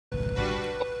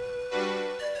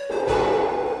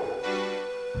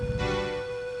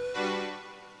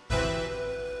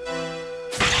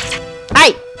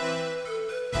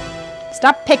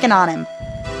Stop picking on him.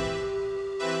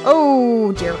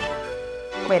 Oh, dear.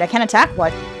 Wait, I can't attack?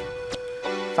 What?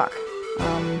 Fuck.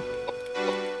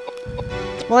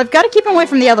 Well, I've got to keep him away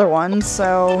from the other ones,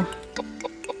 so...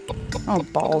 Oh,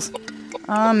 balls.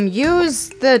 Use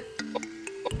the...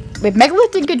 Wait,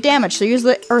 Megalith did good damage, so use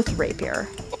the Earth Rapier.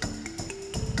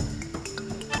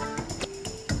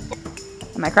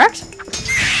 Am I correct?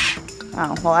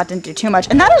 Oh, well, that didn't do too much.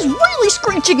 And that is really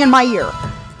screeching in my ear!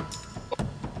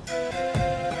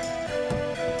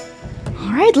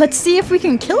 Alright, let's see if we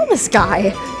can kill this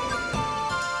guy.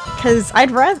 Because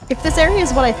I'd rather... If this area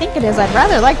is what I think it is, I'd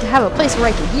rather like to have a place where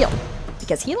I can heal.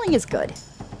 Because healing is good.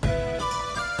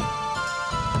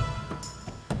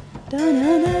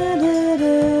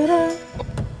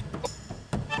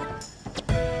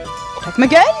 Attack him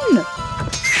again!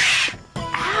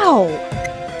 Ow!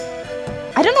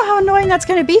 I don't know how annoying that's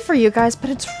gonna be for you guys, but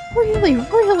it's really,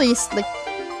 really, like...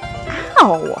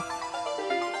 Ow!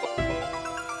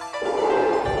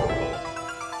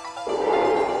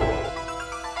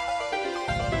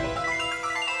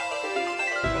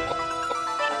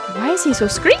 Why is he so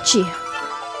screechy?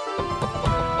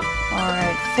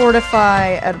 Alright,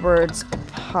 fortify Edward's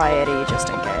piety, just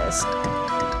in case.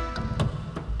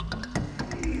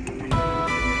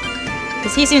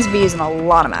 Because he seems to be using a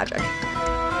lot of magic.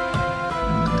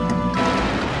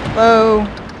 Whoa,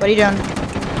 what are you doing?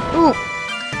 Ooh!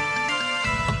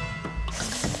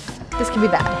 This could be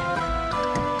bad.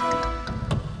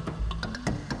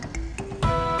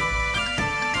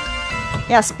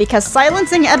 Yes, because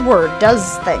silencing Edward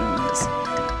does things.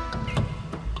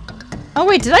 Oh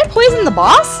wait, did I poison the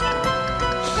boss?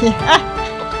 Yeah.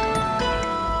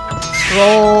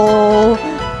 Roll.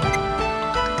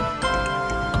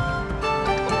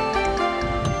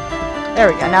 There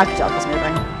we go, now Koudelka's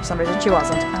moving. For some reason she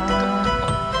wasn't.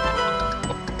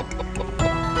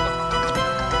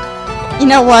 You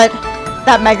know what?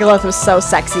 That Megalith was so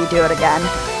sexy, do it again.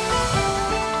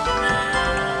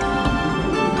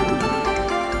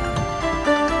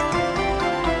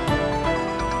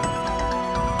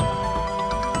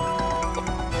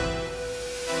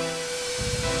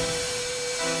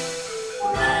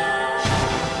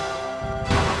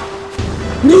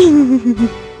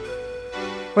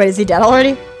 Wait, is he dead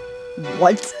already?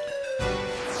 What?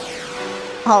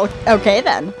 Oh, okay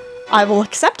then. I will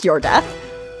accept your death.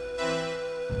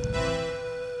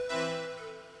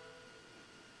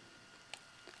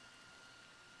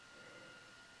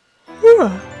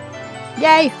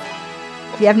 Yay!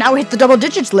 We have now hit the double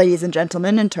digits, ladies and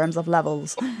gentlemen, in terms of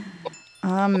levels.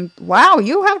 Wow,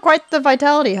 you have quite the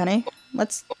vitality, honey.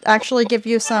 Let's actually give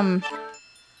you some,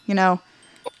 you know,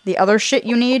 the other shit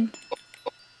you need.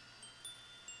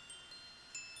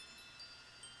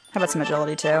 How about some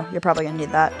agility, too? You're probably gonna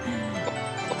need that.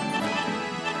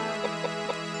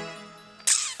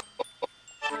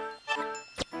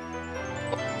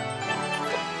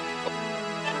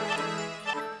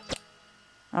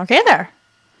 Okay, there.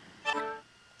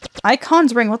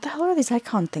 Icon's ring. What the hell are these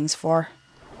icon things for?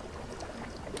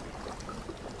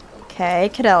 Okay,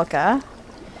 Koudelka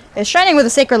is shining with a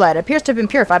sacred light. It appears to have been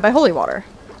purified by holy water.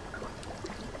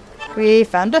 We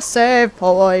found a save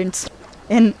point.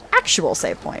 An actual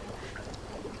save point.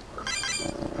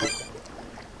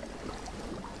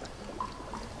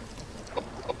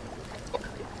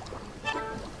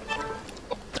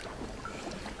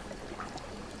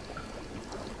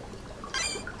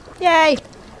 Yay!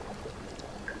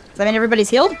 Does that mean everybody's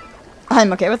healed?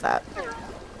 I'm okay with that.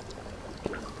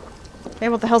 Okay,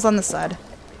 what the hell's on this side?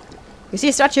 You see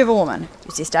a statue of a woman.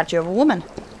 You see a statue of a woman.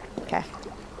 Okay.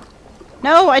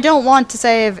 No, I don't want to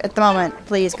save at the moment.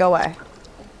 Please, go away.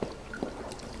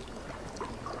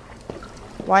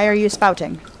 Why are you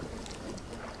spouting?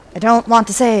 I don't want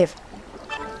to save.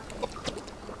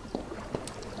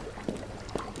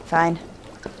 Fine.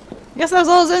 I guess that was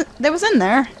all that was in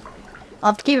there.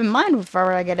 I'll have to keep in mind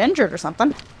before I get injured or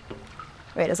something.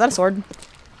 Wait, is that a sword?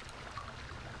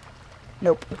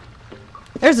 Nope.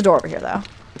 There's a door over here, though.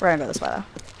 We're gonna go this way, though.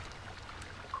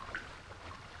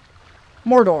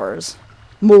 More doors.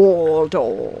 More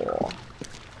door.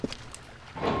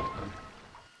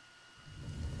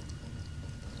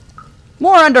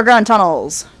 More underground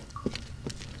tunnels.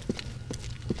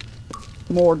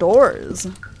 More doors.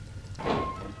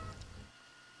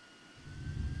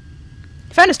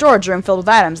 Found a storage room filled with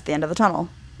items at the end of the tunnel.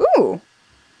 Ooh!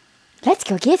 Let's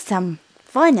go get some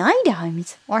fun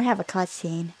items. Or have a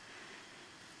cutscene.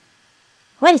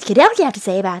 What does Koudelka have to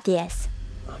say about this?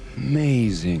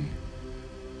 Amazing.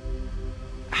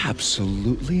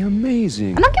 Absolutely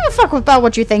amazing. I don't give a fuck about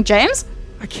what you think, James.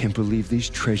 I can't believe these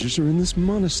treasures are in this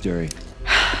monastery.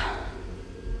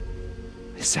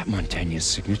 Is that Montaigne's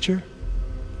signature?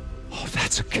 Oh,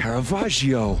 that's a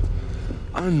Caravaggio.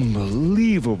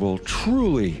 Unbelievable,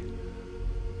 truly.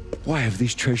 Why have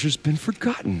these treasures been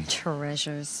forgotten?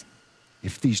 Treasures.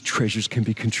 If these treasures can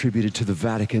be contributed to the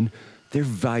Vatican, their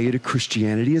value to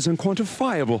Christianity is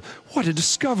unquantifiable. What a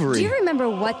discovery! Do you remember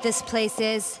what this place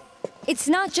is? It's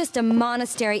not just a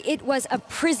monastery, it was a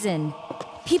prison.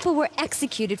 People were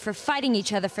executed for fighting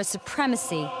each other for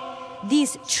supremacy.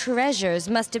 These treasures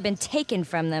must have been taken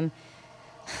from them,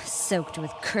 soaked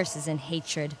with curses and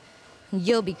hatred.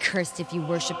 You'll be cursed if you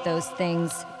worship those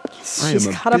things. She's I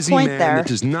am got a a busy point man there. that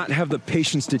does not have the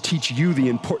patience to teach you the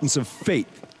importance of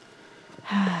faith.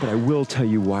 But I will tell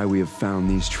you why we have found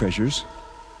these treasures.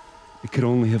 It could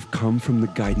only have come from the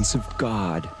guidance of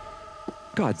God.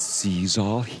 God sees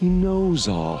all, He knows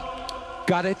all.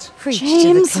 Got it? Preach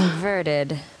James. to the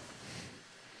converted.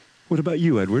 What about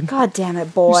you, Edward? God damn it,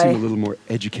 You seem a boy. little more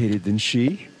educated than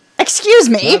she. Excuse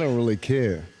I me? don't really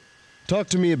care. Talk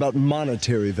to me about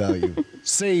monetary value.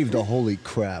 Save the holy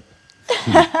crap.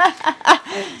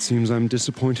 Seems I'm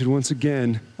disappointed once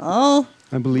again. Oh,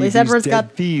 I believe least these Edward's dead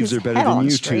got thieves his are better head than on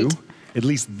you straight. two. At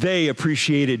least they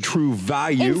appreciated true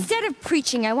value. Instead of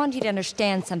preaching, I want you to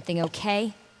understand something,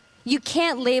 okay? You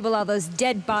can't label all those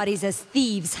dead bodies as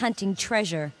thieves hunting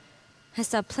treasure. I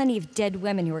saw plenty of dead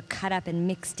women who were cut up and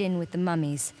mixed in with the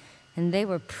mummies, and they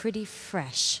were pretty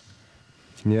fresh.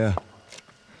 Yeah.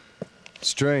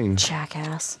 Strange.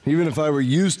 jackass. Even if I were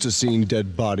used to seeing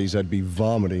dead bodies, I'd be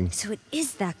vomiting. So it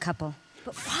is that couple.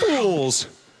 But why? Fools!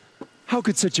 How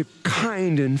could such a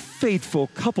kind and faithful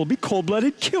couple be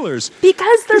cold-blooded killers?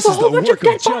 Because there's This a is whole the bunch of work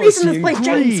dead bodies in jealousy this and place,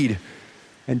 James. greed.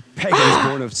 And pagans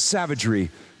born of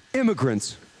savagery,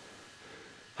 immigrants.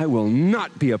 I will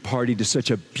not be a party to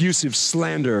such abusive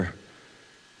slander.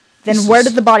 Then This where is-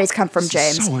 did the bodies come from, This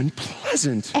is James? so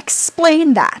unpleasant.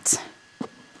 Explain that.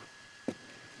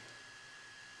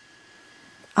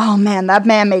 Oh man, that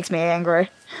man makes me angry.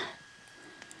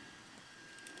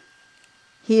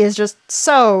 He is just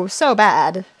so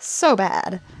bad. So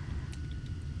bad.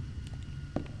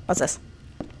 What's this?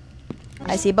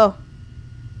 I see bow.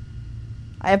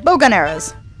 I have bowgun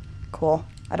arrows. Cool.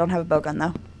 I don't have a bowgun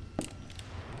though.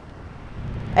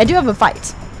 I do have a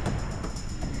fight.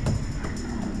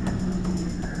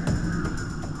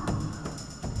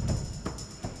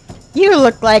 You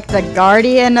look like the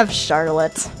guardian of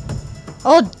Charlotte.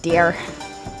 Oh dear.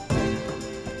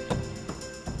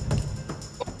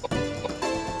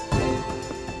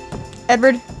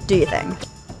 Edward, do your thing.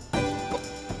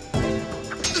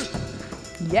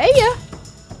 Yeah.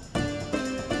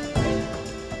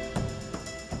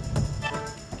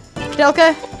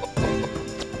 Koudelka,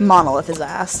 monolith his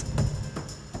ass.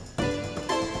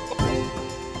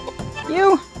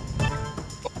 You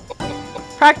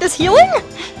practice healing?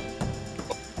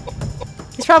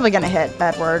 He's probably gonna hit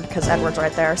Edward because Edward's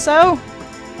right there. So,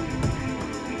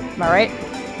 am I right?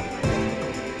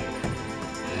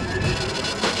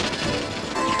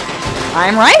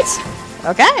 I'm right.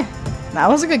 Okay, that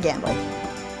was a good gamble.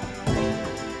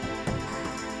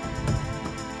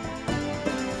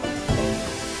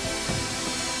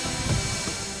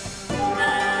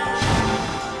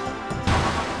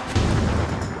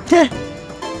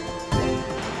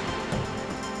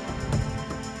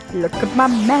 Look at my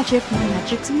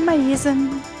magic's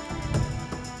amazing.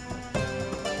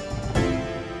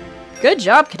 Good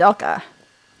job, Koudelka.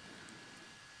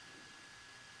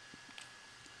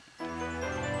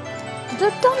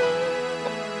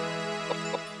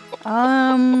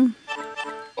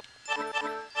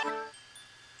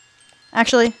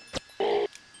 Actually,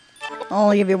 I'll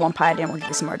only give you one piety and we'll give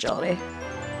you some more agility.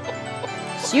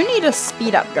 So you need to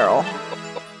speed up, girl.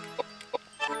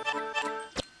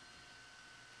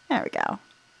 There we go.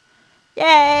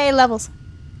 Yay, levels.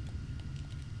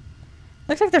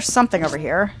 Looks like there's something over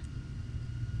here.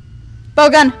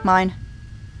 Bowgun, mine.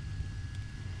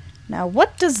 Now,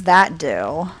 what does that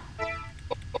do?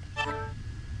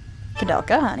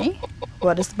 Koudelka, honey,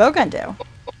 what does the bowgun do?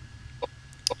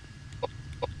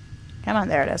 Come on,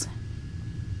 there it is.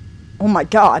 Oh my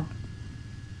god.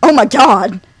 Oh my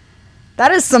god.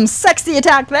 That is some sexy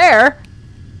attack there.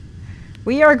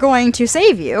 We are going to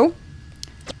save you.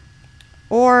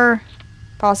 Or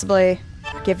possibly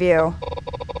give you...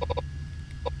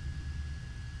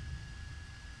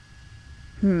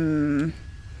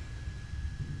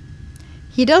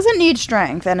 He doesn't need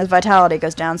strength, and his vitality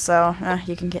goes down, so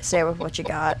you can stay with what you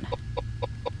got.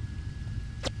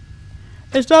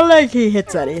 It's not like he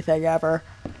hits anything ever.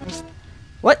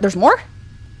 What? There's more?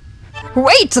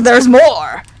 Wait! There's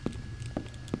more!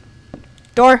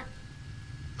 Door.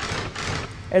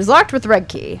 It is locked with the red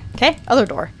key. Okay, other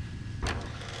door.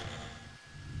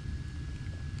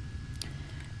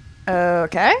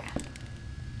 Okay.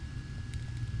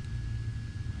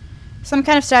 Some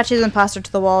kind of statue is plastered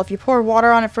to the wall. If you pour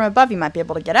water on it from above, you might be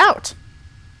able to get out.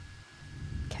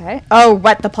 Okay. Oh,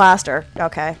 wet the plaster.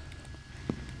 Okay.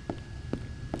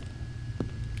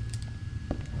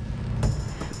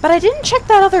 But I didn't check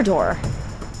that other door.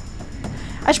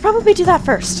 I should probably do that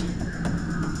first.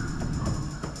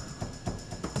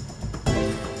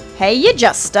 Hey, you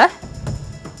Justa.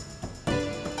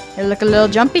 You look a little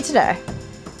jumpy today.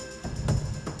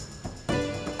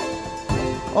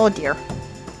 Oh dear.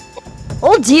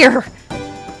 Oh dear!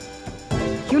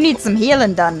 You need some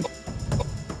healing done.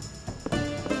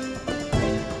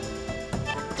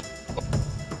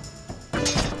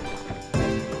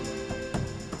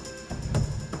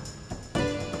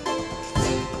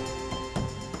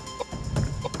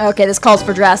 Okay, this calls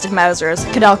for drastic measures.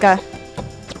 Koudelka,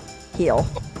 heal.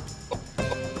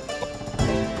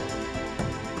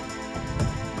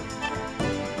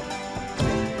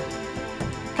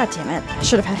 God damn it. I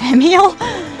should have had him heal.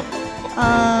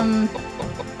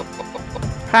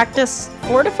 Practice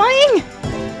fortifying?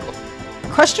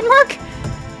 Question mark?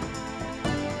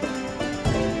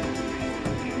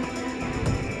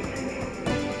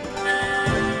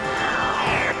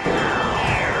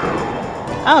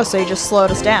 Oh, so you just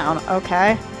slowed us down.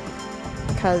 Okay.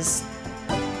 Because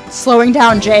slowing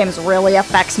down James really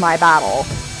affects my battle.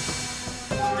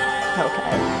 Okay.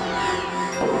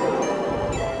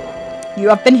 You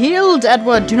have been healed,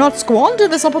 Edward. Do not squander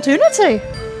this opportunity.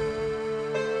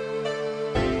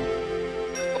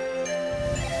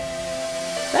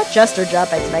 That jester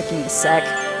jump is making me sick.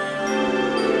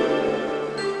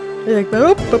 Like,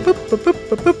 boop, boop, boop, boop, boop,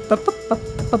 boop, boop, boop,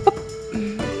 boop, boop.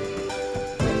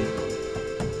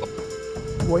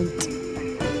 Wait.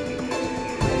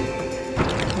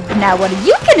 Now what are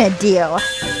you gonna do?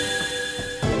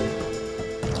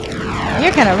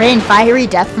 You're gonna rain fiery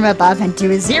death from above and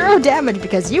do 0 damage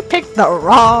because you picked the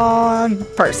wrong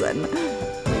person.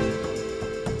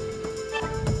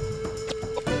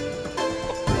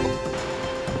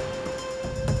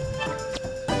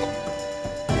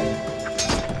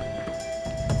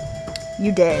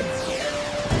 You did.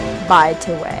 By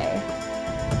to way.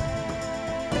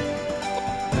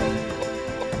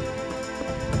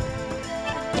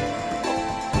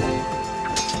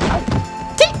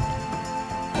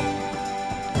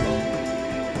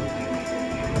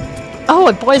 Oh,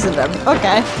 it poisoned him.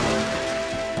 Okay.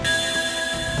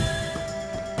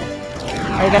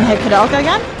 Are you gonna hit Koudelka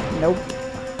again? Nope.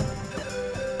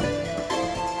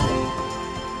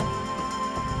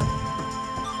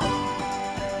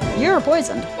 You're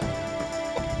poisoned.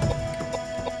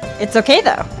 It's okay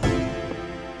though.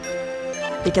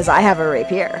 Because I have a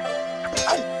rapier.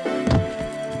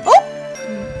 Oh!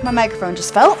 My microphone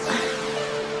just fell.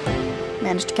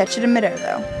 Managed to catch it in midair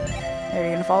though. Are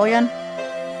you gonna fall again?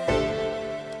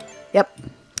 Yep.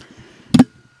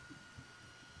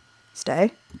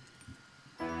 Stay.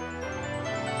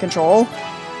 Control.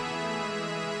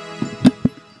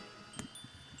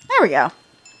 There we go.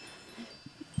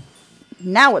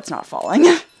 Now it's not falling.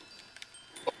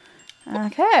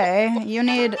 Okay,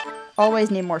 you always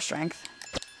need more strength.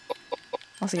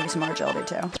 Also give you some more agility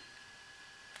too.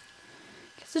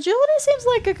 Because agility seems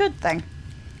like a good thing.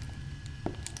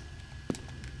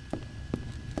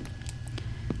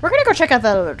 We're gonna go check out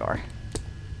that other door.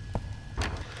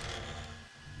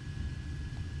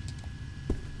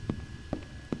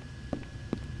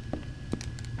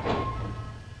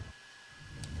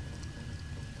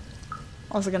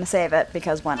 Also gonna save it,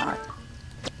 because why not?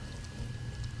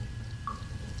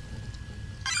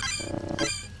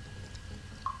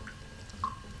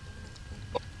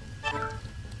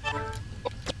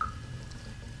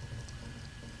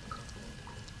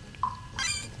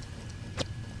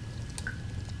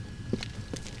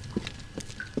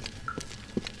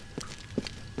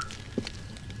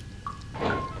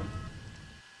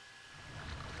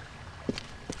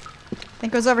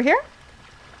 Think it was over here?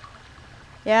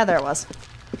 Yeah, there it was.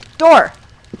 Door!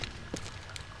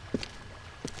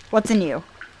 What's in you?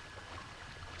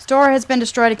 Store has been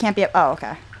destroyed, it can't be up. Oh,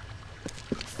 okay.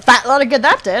 Fat lot of good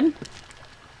that did.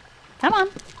 Come on.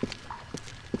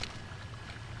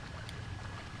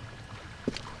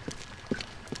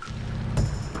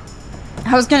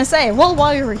 I was gonna say, well,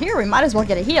 while you were here, we might as well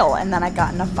get a heal, and then I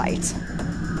got in a fight.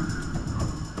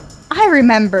 I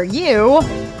remember you!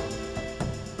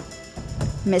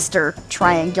 Mr.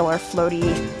 Triangular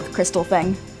floaty crystal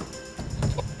thing.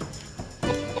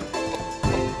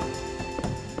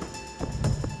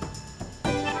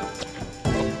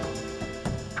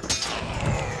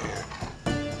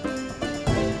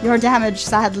 Your damage,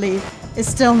 sadly, is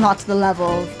still not to the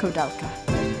level of Koudelka.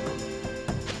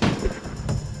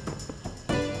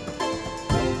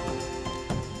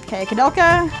 Okay,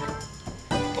 Koudelka.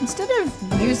 Instead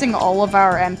of using all of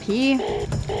our MP,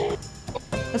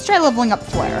 let's try leveling up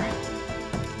Flare.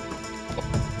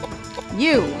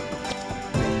 You.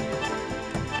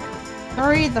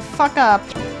 Hurry the fuck up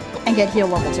and get heal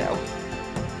level 2.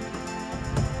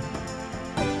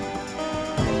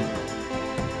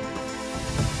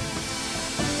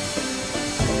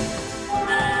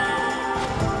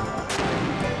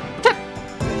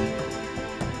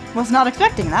 Was not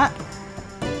expecting that.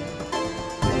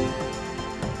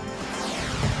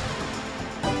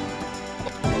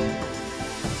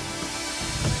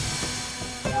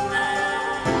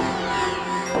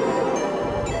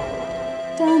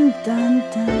 Dun dun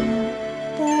dun.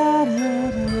 Da,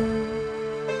 da, da.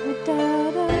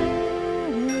 Da, da, da,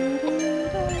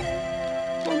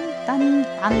 dun, dun,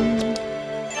 dun.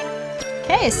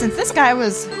 Okay, since this guy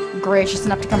was gracious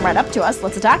enough to come right up to us,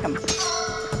 let's attack him.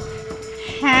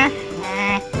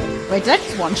 Wait, did I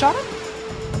just one-shot him?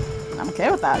 I'm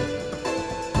okay with that.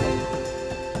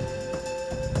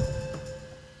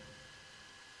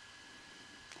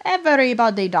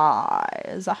 Everybody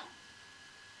dies.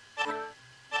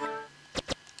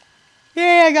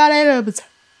 Yeah, I got items.